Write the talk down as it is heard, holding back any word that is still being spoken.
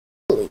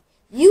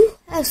You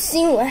have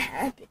seen what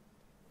happened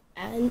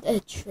and the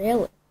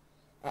trailer.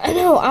 I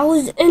know, I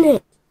was in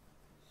it.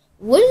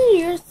 What are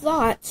your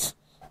thoughts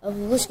of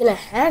what's gonna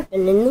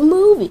happen in the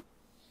movie?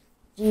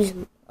 Geez,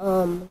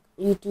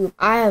 YouTube,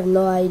 I have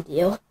no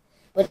idea,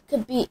 but it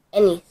could be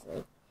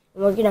anything,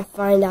 and we're gonna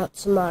find out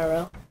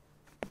tomorrow.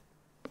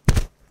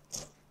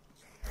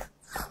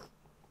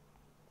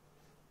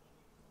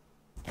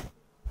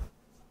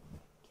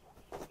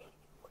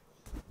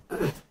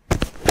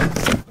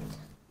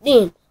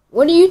 Dean,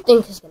 what do you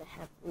think is gonna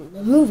happen in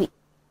the movie?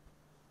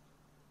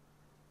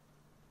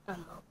 I'm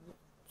gonna whoop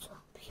some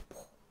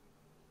people.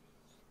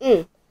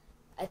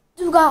 I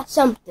do got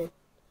something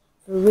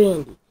for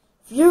Randy.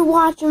 If you're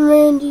watching,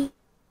 Randy,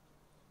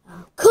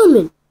 I'm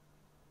coming.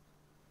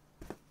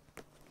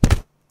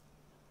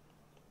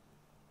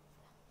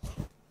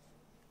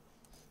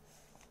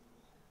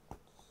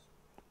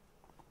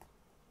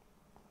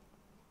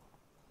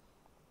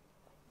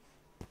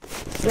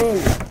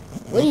 Randy,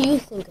 what do you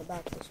think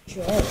about this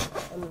trailer?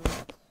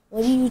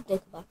 What do you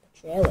think about the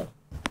trailer?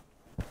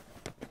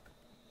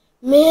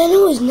 Man,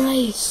 it was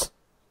nice.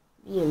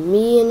 Being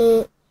me in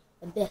it,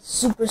 the best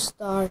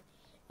superstar,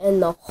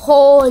 and the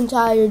whole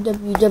entire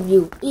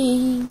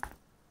WWE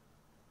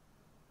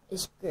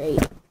is great.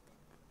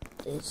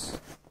 Is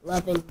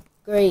loving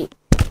great.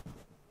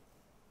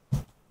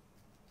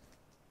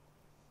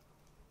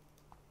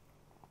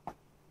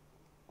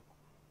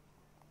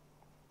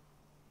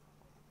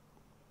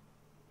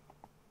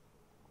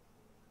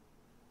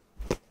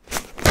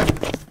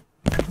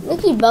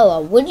 Nikki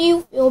Bella, what do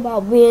you feel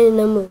about being in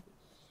the movie?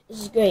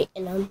 This is great,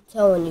 and I'm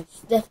telling you,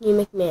 Stephanie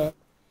McMahon, if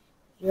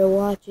you're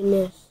watching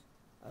this,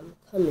 I'm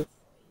coming for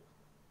you.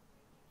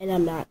 And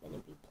I'm not going to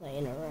be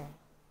playing around.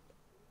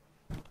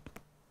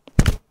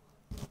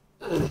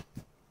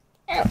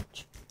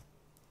 Ouch.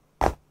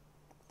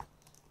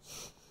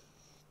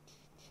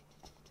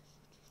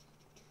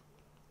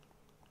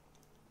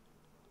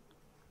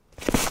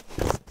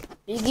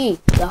 Biggie,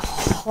 the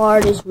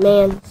hardest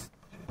man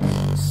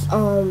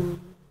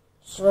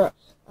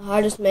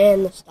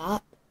to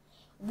stop.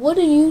 What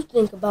do you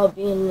think about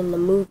being in the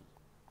movie?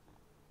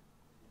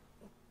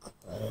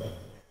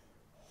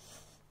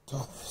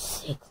 Dolph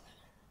Ziggler.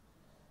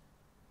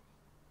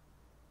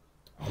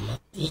 I'ma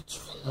beat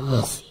you in the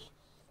movie.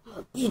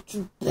 I'ma beat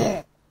you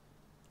back.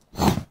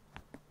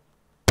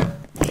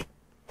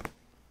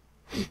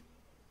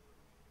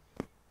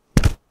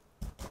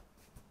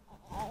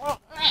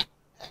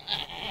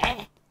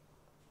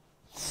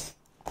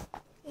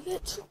 You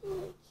get too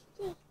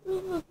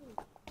much.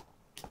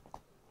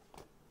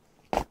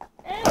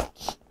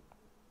 Ouch.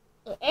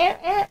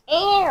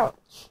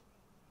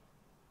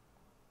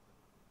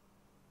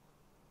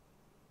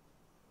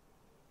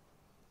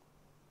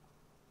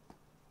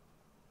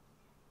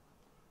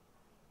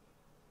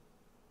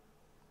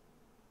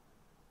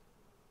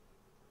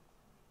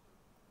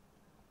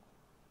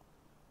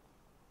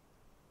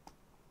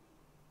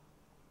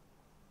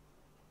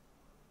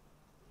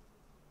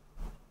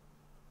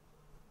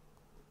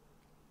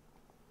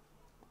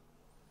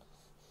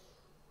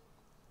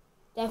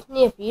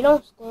 Stephanie, if you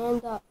don't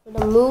stand up for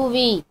the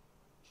movie,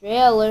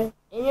 trailer,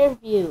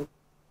 interview.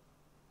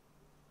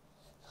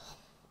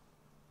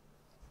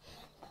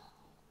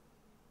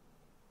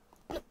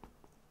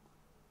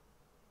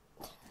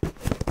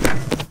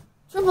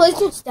 Triple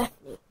H and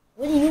Stephanie,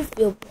 what do you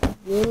feel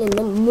about being in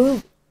the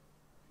movie?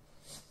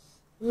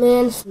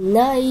 Man, it's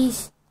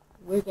nice.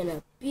 We're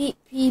gonna beat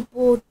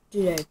people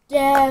to their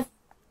death.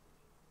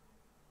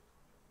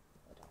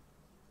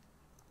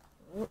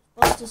 We're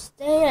supposed to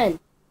stand.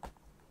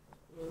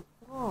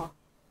 Oh,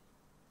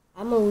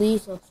 I'm gonna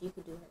leave so she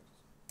can do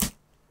hers.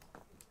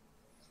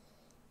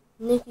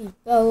 Nikki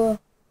Bella,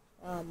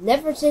 I'll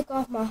never take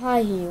off my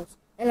high heels,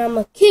 and I'm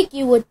gonna kick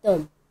you with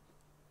them.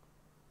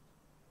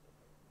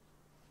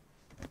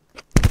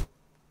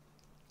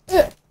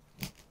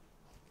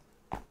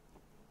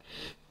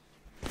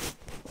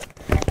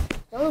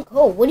 Stone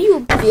Cold, what do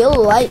you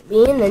feel like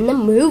being in the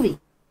movie?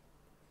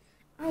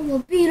 I'm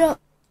gonna beat up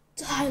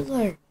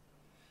Tyler.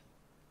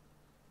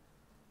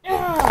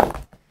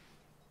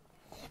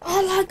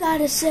 All I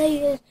gotta say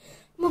is,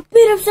 I'm gonna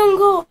beat up Stone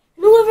Cold,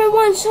 and whoever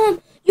wants some,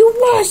 you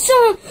want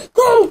some,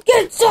 come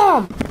get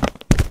some!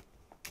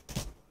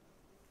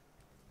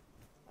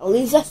 That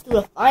leads us to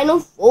the final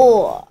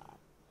four.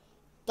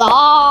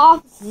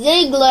 Dolph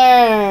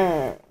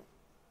Ziggler.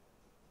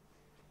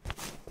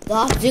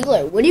 Dolph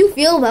Ziggler, what do you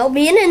feel about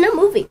being in the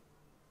movie?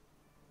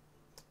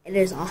 It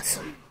is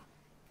awesome.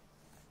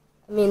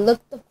 I mean,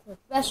 look, the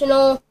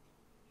professional.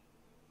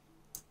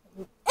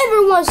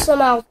 Whoever wants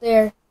some out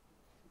there,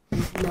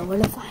 you know where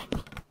to find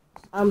me.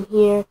 I'm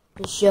here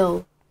to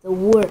show the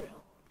world.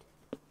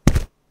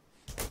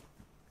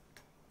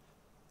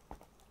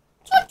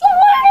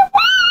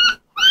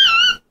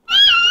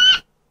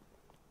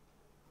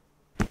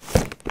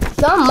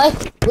 Shawn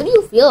Michaels, what do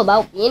you feel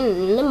about being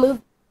in the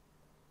movie?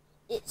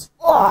 It's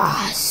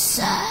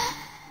awesome.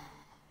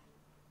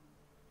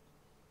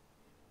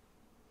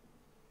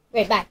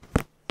 Right back.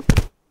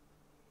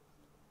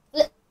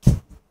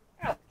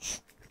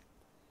 Ouch.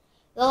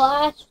 the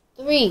last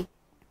 3.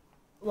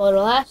 Well,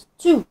 the last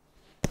 2.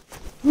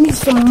 Need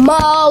some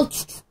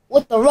mouth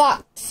with the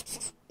Rock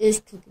is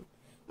cooking.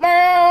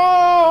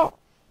 Rock,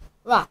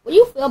 what do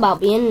you feel about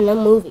being in a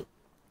movie?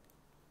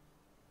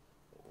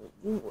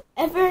 Would you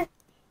ever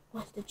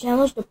want to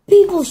challenge the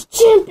People's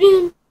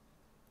Champion?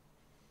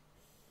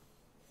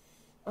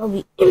 I'll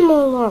be in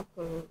my locker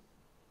room.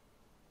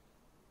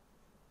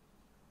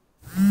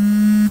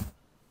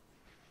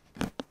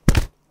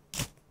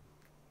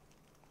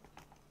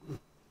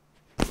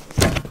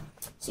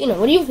 Cena,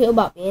 what do you feel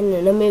about being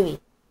in a movie?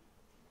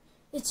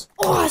 It's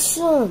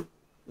awesome!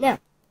 Now,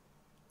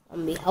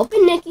 I'm going to be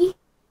helping Nikki.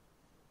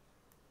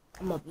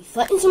 I'm going to be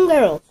fighting some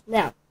girls.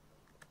 Now,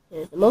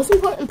 here's the most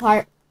important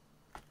part.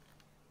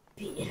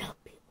 Beating up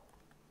people.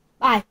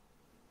 Bye.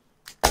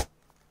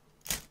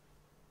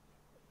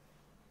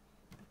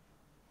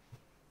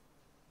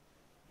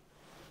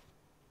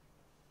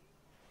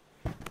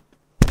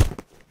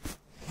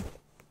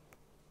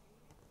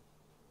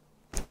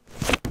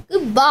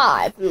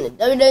 Goodbye from the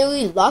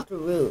WWE locker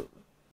room.